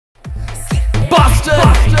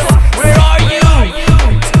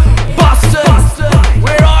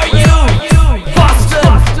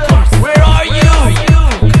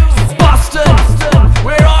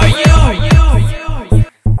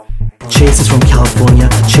from California,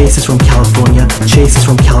 Chase is from California, Chase is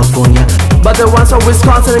from California. But the ones from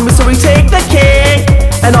Wisconsin and Missouri take the cake.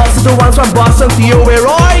 And also the ones from Boston. Theo, where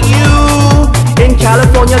are you? In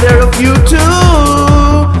California there are a few too.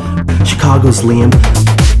 Chicago's Liam,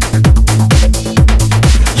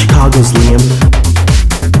 Chicago's Liam,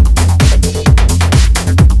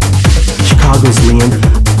 Chicago's Liam,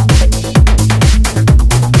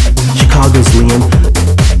 Chicago's Liam.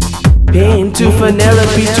 Pain to vanilla,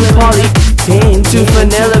 B to poly. Pain to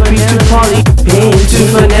vanilla, B to poly. Pain to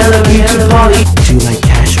vanilla, B to poly. Do you like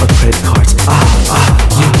cash or credit cards?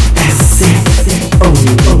 USA.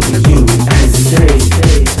 Only USA.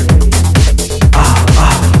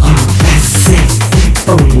 USA.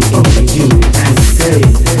 Only USA.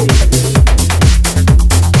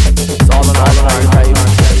 It's all in our hype.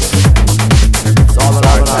 It's all in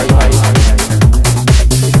our hype.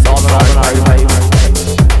 It's all in our hype.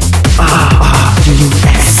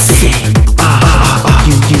 USA.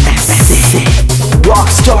 USA.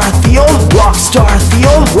 Rockstar Theo, Rockstar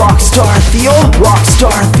Theo, Rockstar Theo,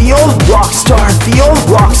 Rockstar Theo, Rockstar Theo,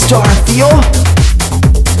 Rockstar Theo.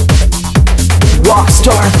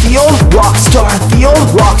 Rockstar Theo, Rockstar Theo,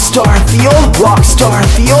 Rockstar Theo, Rockstar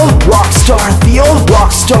Theo, Rockstar Theo,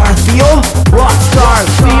 Rockstar Theo, Rockstar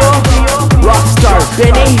Theo, Rockstar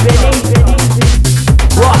Benny,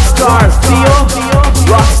 Rockstar Theo,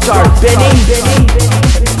 Rockstar Benny,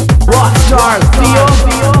 Rockstar Theo,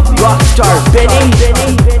 Rockstar Benny.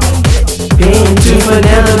 Pain to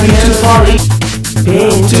vanilla, B to poly.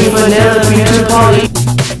 Pain to vanilla, B to poly.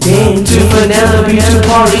 Pain to vanilla, B to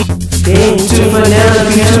poly. Pain to vanilla,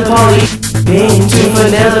 B to poly. Pain to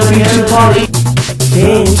vanilla, B to poly.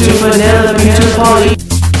 Pain to vanilla, B to poly.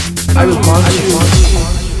 I will want you.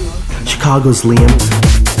 Chicago's Liam,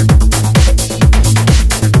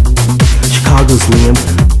 Chicago's Liam,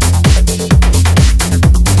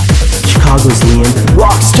 Chicago's Liam.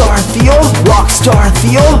 Rockstar Theo, Rockstar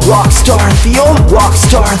Theo, Rockstar Theo,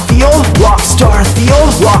 Rockstar Theo, Rockstar Theo,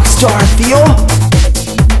 Rockstar Theo.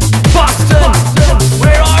 Boston,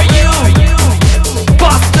 where are you?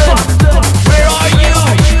 Boston, where are you?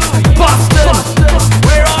 Boston,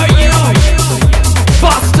 where are you?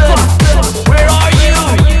 Boston, where are you?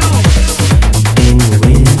 In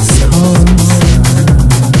Wisconsin,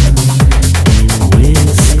 in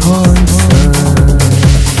Wisconsin,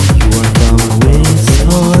 you are from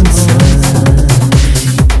Wisconsin.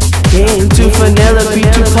 Pain to vanilla, B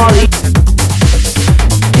to poly.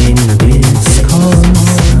 In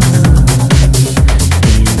Wisconsin,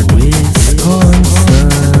 in Wisconsin,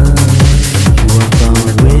 you are from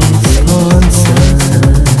Wisconsin.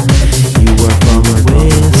 You are from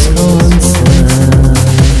Wisconsin.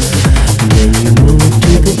 Then you move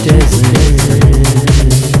to the desert.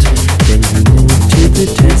 Then you move to the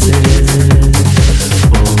desert.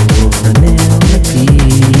 Oh, Penelope,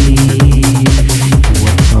 you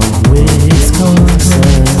are from Wisconsin.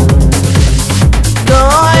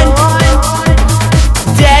 Gone,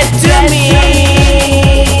 dead to me.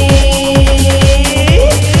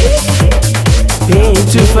 Pain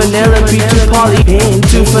to vanilla, B to poly. Pain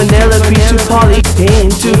to vanilla, B to poly. Pain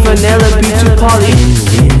to vanilla, B to poly.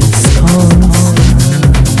 In Wisconsin,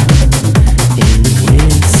 in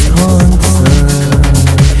Wisconsin,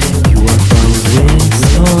 you are from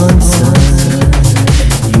Wisconsin.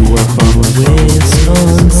 You are from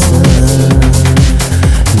Wisconsin.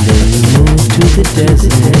 Then you move to the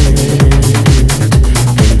desert.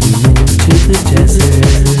 Then you move to the desert.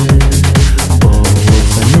 Oh,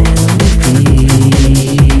 Penelope, you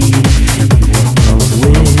are from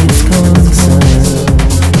Wisconsin.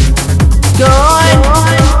 Gone,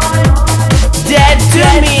 dead to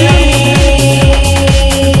me.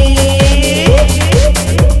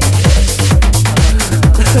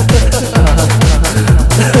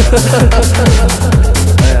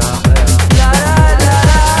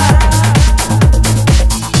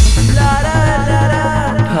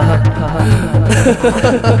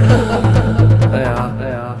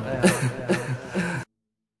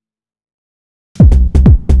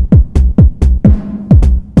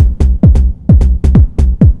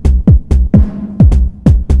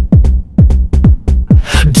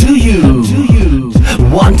 Do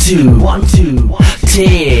you want to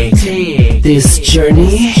take this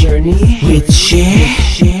journey with shit?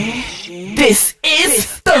 This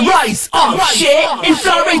is the rise of shit in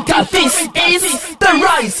Florida. This is the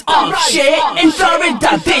rise of shit in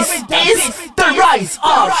Florida. This is the rise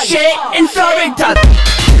of shit in Florida.